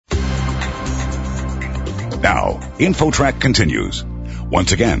Now, InfoTrack continues.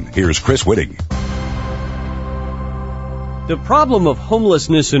 Once again, here's Chris Whitting. The problem of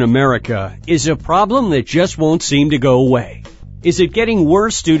homelessness in America is a problem that just won't seem to go away. Is it getting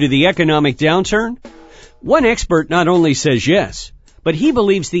worse due to the economic downturn? One expert not only says yes, but he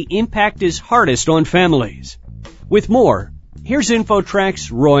believes the impact is hardest on families. With more, here's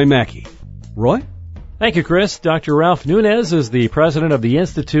InfoTrack's Roy Mackey. Roy? Thank you, Chris. Dr. Ralph Nunez is the president of the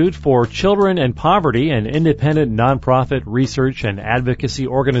Institute for Children and Poverty, an independent nonprofit research and advocacy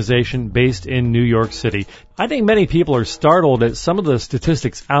organization based in New York City. I think many people are startled at some of the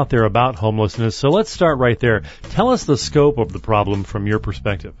statistics out there about homelessness, so let's start right there. Tell us the scope of the problem from your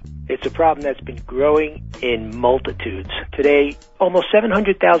perspective. It's a problem that's been growing in multitudes. Today, almost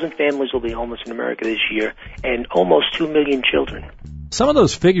 700,000 families will be homeless in America this year, and almost 2 million children. Some of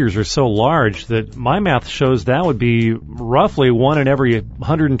those figures are so large that my math shows that would be roughly 1 in every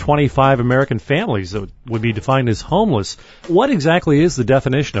 125 American families that would be defined as homeless. What exactly is the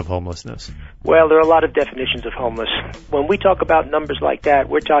definition of homelessness? Well, there are a lot of definitions of homeless. When we talk about numbers like that,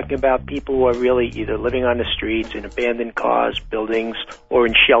 we're talking about people who are really either living on the streets, in abandoned cars, buildings, or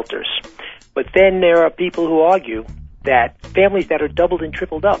in shelters. But then there are people who argue that families that are doubled and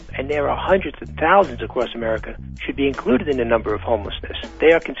tripled up, and there are hundreds and thousands across America, should be included in the number of homelessness.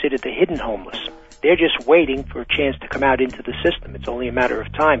 They are considered the hidden homeless. They're just waiting for a chance to come out into the system. It's only a matter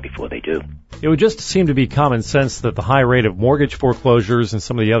of time before they do. It would just seem to be common sense that the high rate of mortgage foreclosures and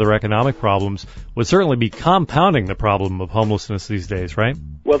some of the other economic problems would certainly be compounding the problem of homelessness these days, right?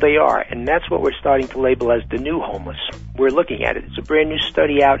 Well, they are, and that's what we're starting to label as the new homeless. We're looking at it. It's a brand new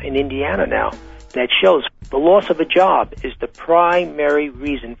study out in Indiana now that shows the loss of a job is the primary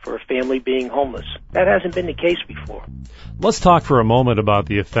reason for a family being homeless. That hasn't been the case before. Let's talk for a moment about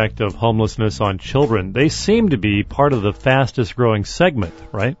the effect of homelessness on children. They seem to be part of the fastest growing segment,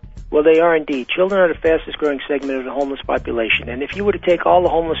 right? Well, they are indeed. Children are the fastest growing segment of the homeless population. And if you were to take all the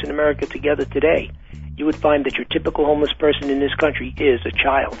homeless in America together today, you would find that your typical homeless person in this country is a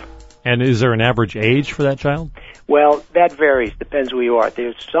child. And is there an average age for that child? Well, that varies. Depends where you are.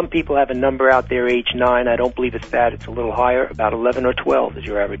 There's some people have a number out there, age 9. I don't believe it's that. It's a little higher. About 11 or 12 is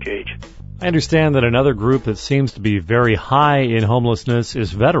your average age. I understand that another group that seems to be very high in homelessness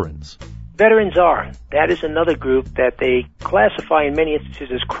is veterans. Veterans are. That is another group that they classify in many instances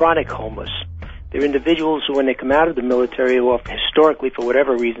as chronic homeless. They're individuals who, when they come out of the military, or historically, for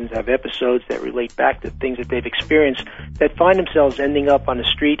whatever reasons, have episodes that relate back to things that they've experienced, that find themselves ending up on the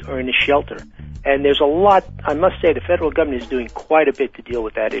street or in a shelter. And there's a lot, I must say, the federal government is doing quite a bit to deal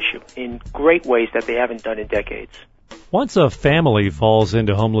with that issue in great ways that they haven't done in decades. Once a family falls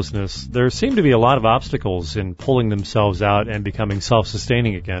into homelessness, there seem to be a lot of obstacles in pulling themselves out and becoming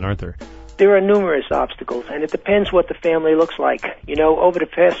self-sustaining again, aren't there? There are numerous obstacles, and it depends what the family looks like. You know, over the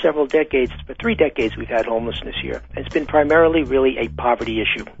past several decades, for 3 decades, we've had homelessness here. It's been primarily really a poverty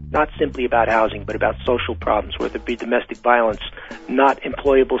issue, not simply about housing, but about social problems, whether it be domestic violence, not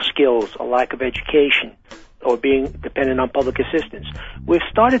employable skills, a lack of education, or being dependent on public assistance. We've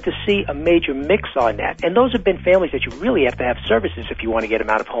started to see a major mix on that, and those have been families that you really have to have services if you want to get them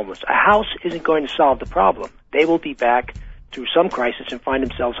out of homeless. A house isn't going to solve the problem. They will be back through some crisis and find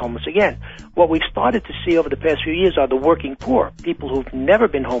themselves homeless again. What we've started to see over the past few years are the working poor, people who've never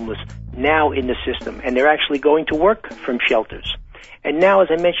been homeless, now in the system, and they're actually going to work from shelters. And now, as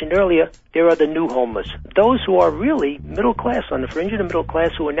I mentioned earlier, there are the new homeless, those who are really middle class, on the fringe of the middle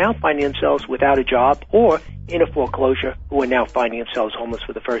class, who are now finding themselves without a job or in a foreclosure, who are now finding themselves homeless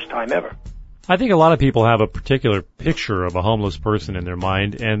for the first time ever. I think a lot of people have a particular picture of a homeless person in their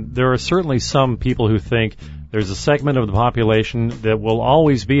mind, and there are certainly some people who think there's a segment of the population that will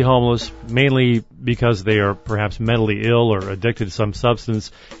always be homeless, mainly because they are perhaps mentally ill or addicted to some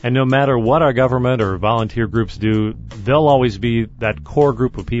substance, and no matter what our government or volunteer groups do, they'll always be that core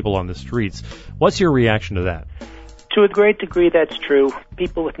group of people on the streets. What's your reaction to that? To a great degree, that's true.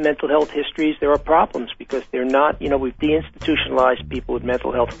 People with mental health histories, there are problems because they're not, we've deinstitutionalized people with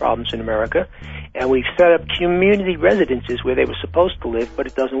mental health problems in America, and we've set up community residences where they were supposed to live, but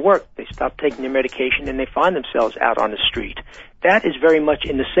it doesn't work. They stop taking their medication and they find themselves out on the street. That is very much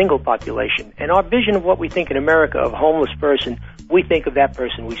in the single population. And our vision of what we think in America of a homeless person, we think of that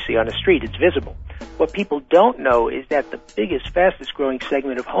person we see on the street. It's visible. What people don't know is that the biggest, fastest growing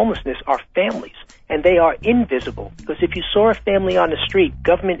segment of homelessness are families, and they are invisible. Because if you saw a family on the street,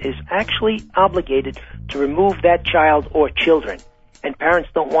 government is actually obligated to remove that child or children, and parents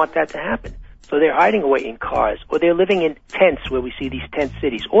don't want that to happen. So they're hiding away in cars, or they're living in tents where we see these tent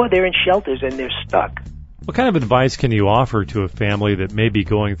cities, or they're in shelters and they're stuck. What kind of advice can you offer to a family that may be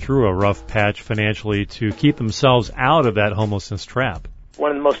going through a rough patch financially to keep themselves out of that homelessness trap? One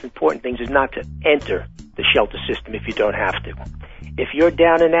of the most important things is not to enter the shelter system if you don't have to. If you're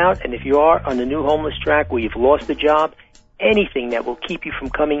down and out, and if you are on the new homeless track where you've lost a job, anything that will keep you from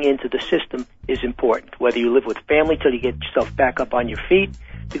coming into the system is important, whether you live with family till you get yourself back up on your feet,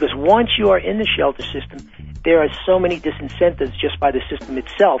 because once you are in the shelter system, there are so many disincentives just by the system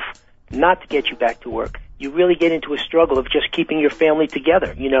itself not to get you back to work. You really get into a struggle of just keeping your family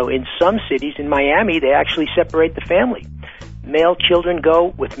together. You know, in some cities, in Miami, they actually separate the family. Male children go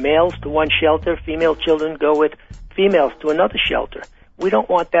with males to one shelter, female children go with females to another shelter. We don't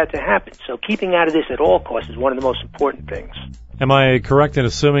want that to happen. So keeping out of this at all costs is one of the most important things. Am I correct in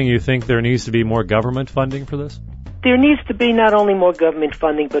assuming you think there needs to be more government funding for this? There needs to be not only more government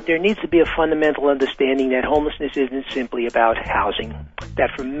funding, but there needs to be a fundamental understanding that homelessness isn't simply about housing. That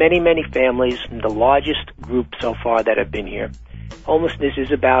for many, many families, and the largest group so far that have been here, homelessness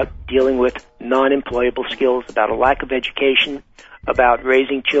is about dealing with non-employable skills, about a lack of education, about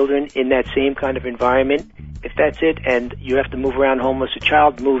raising children in that same kind of environment. If that's it, and you have to move around homeless, a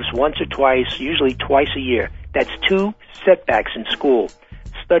child moves once or twice, usually twice a year. That's 2 setbacks in school.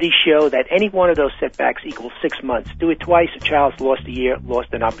 Studies show that any one of those setbacks equals 6 months. Do it twice, a child's lost a year,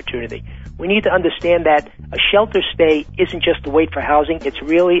 lost an opportunity. We need to understand that a shelter stay isn't just to wait for housing. It's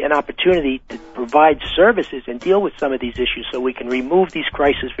really an opportunity to provide services and deal with some of these issues so we can remove these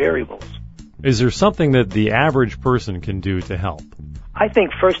crisis variables. Is there something that the average person can do to help? I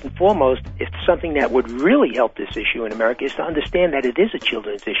think first and foremost, it's something that would really help this issue in America is to understand that it is a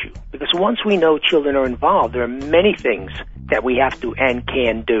children's issue. Because once we know children are involved, there are many things that we have to and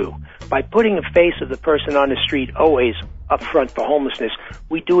can do. By putting a face of the person on the street always up front for homelessness,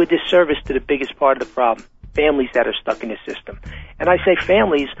 we do a disservice to the biggest part of the problem, families that are stuck in the system. And I say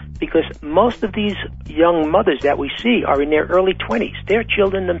families because most of these young mothers that we see are in their early 20s. They're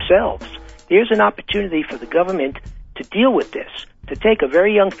children themselves. There's an opportunity for the government to deal with this, to take a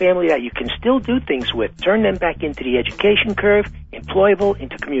very young family that you can still do things with, turn them back into the education curve, employable,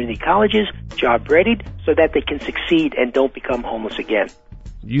 into community colleges, job-readied, so that they can succeed and don't become homeless again.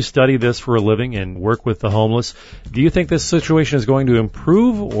 You study this for a living and work with the homeless. Do you think this situation is going to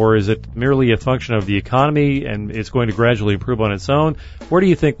improve, or is it merely a function of the economy and it's going to gradually improve on its own? Where do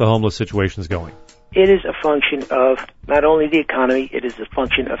you think the homeless situation is going? It is a function of not only the economy, it is a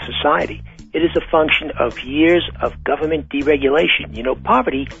function of society. It is a function of years of government deregulation. You know,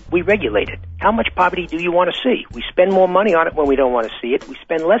 poverty, we regulate it. How much poverty do you want to see? We spend more money on it when we don't want to see it. We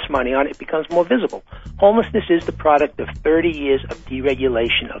spend less money on it, it becomes more visible. Homelessness is the product of 30 years of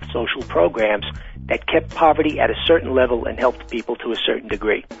deregulation of social programs that kept poverty at a certain level and helped people to a certain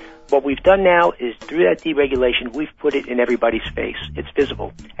degree. What we've done now is, through that deregulation, we've put it in everybody's face. It's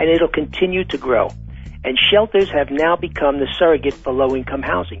visible, and it'll continue to grow. And shelters have now become the surrogate for low-income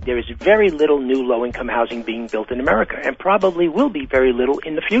housing. There is very little new low-income housing being built in America, and probably will be very little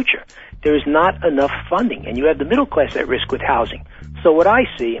in the future. There is not enough funding, and you have the middle class at risk with housing. So what I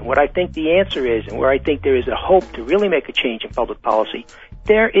see, and what I think the answer is, and where I think there is a hope to really make a change in public policy,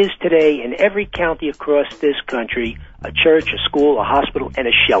 there is today in every county across this country a church, a school, a hospital, and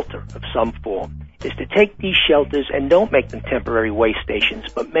a shelter of some form. Is to take these shelters and don't make them temporary way stations,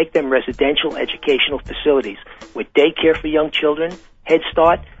 but make them residential educational facilities with daycare for young children, Head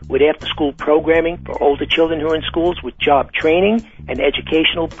Start, with after-school programming for older children who are in schools, with job training and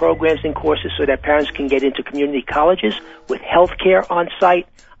educational programs and courses so that parents can get into community colleges, with health care on site.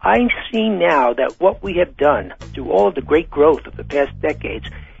 I'm seeing now that what we have done through all of the great growth of the past decades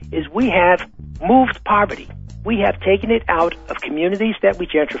is we have moved poverty. We have taken it out of communities that we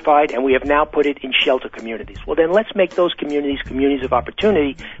gentrified, and we have now put it in shelter communities. Well, then let's make those communities communities of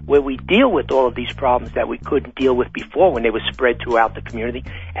opportunity where we deal with all of these problems that we couldn't deal with before when they were spread throughout the community.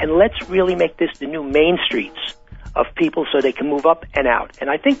 And let's really make this the new main streets of people so they can move up and out. And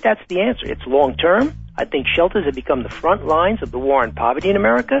I think that's the answer. It's long-term. I think shelters have become the front lines of the war on poverty in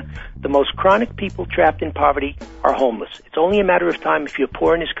America. The most chronic people trapped in poverty are homeless. It's only a matter of time, if you're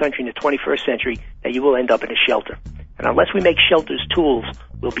poor in this country in the 21st century, that you will end up in a shelter. And unless we make shelters tools,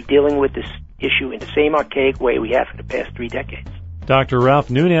 we'll be dealing with this issue in the same archaic way we have for the past 3 decades. Dr. Ralph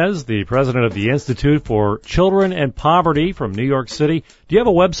Nunez, the president of the Institute for Children and Poverty from New York City. Do you have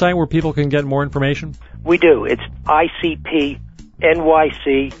a website where people can get more information? We do. It's icpnyc.org.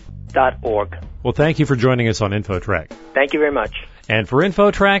 Well, thank you for joining us on InfoTrack. Thank you very much. And for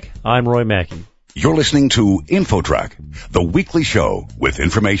InfoTrack, I'm Roy Mackey. You're listening to InfoTrack, the weekly show with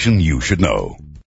information you should know.